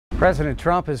President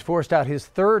Trump has forced out his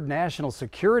third national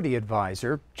security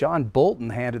advisor. John Bolton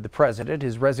handed the president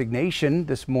his resignation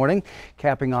this morning,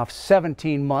 capping off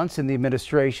 17 months in the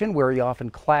administration where he often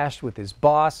clashed with his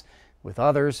boss, with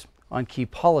others on key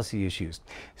policy issues.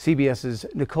 CBS's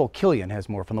Nicole Killian has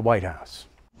more from the White House.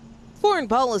 Foreign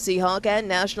policy hawk and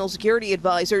national security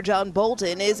advisor John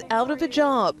Bolton is out of a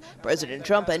job. President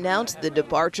Trump announced the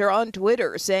departure on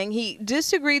Twitter, saying he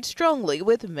disagreed strongly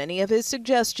with many of his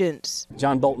suggestions.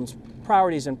 John Bolton's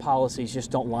priorities and policies just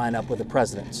don't line up with the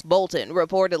president's. Bolton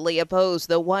reportedly opposed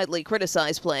the widely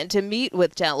criticized plan to meet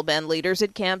with Taliban leaders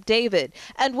at Camp David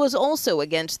and was also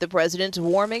against the president's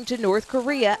warming to North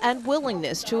Korea and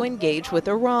willingness to engage with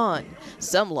Iran.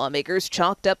 Some lawmakers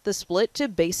chalked up the split to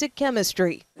basic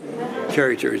chemistry.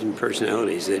 Characters and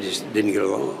personalities that just didn't get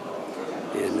along.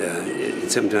 And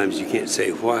sometimes you can't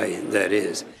say why that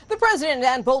is. The president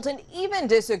and Bolton even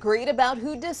disagreed about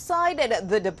who decided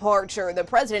the departure. The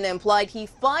president implied he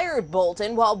fired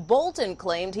Bolton, while Bolton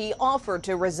claimed he offered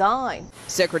to resign.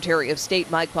 Secretary of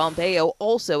State Mike Pompeo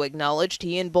also acknowledged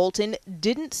he and Bolton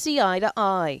didn't see eye to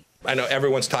eye. I know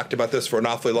everyone's talked about this for an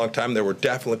awfully long time. There were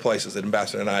definitely places that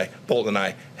Ambassador Bolton and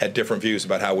I had different views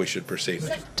about how we should proceed.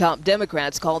 Top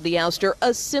Democrats called the ouster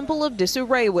a symbol of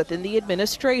disarray within the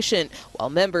administration,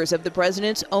 while members of the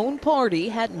president's own party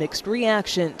had mixed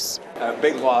reactions. A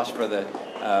big loss for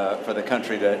the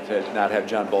country to not have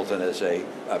John Bolton as a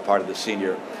part of the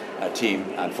senior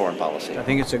team on foreign policy. I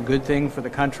think it's a good thing for the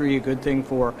country, a good thing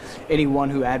for anyone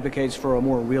who advocates for a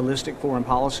more realistic foreign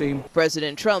policy.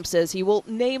 President Trump says he will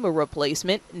name a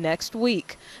replacement next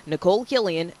week. Nicole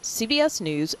Killian, CBS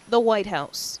News, the White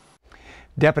House.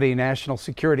 Deputy National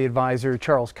Security Advisor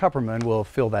Charles Kupperman will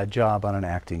fill that job on an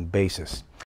acting basis.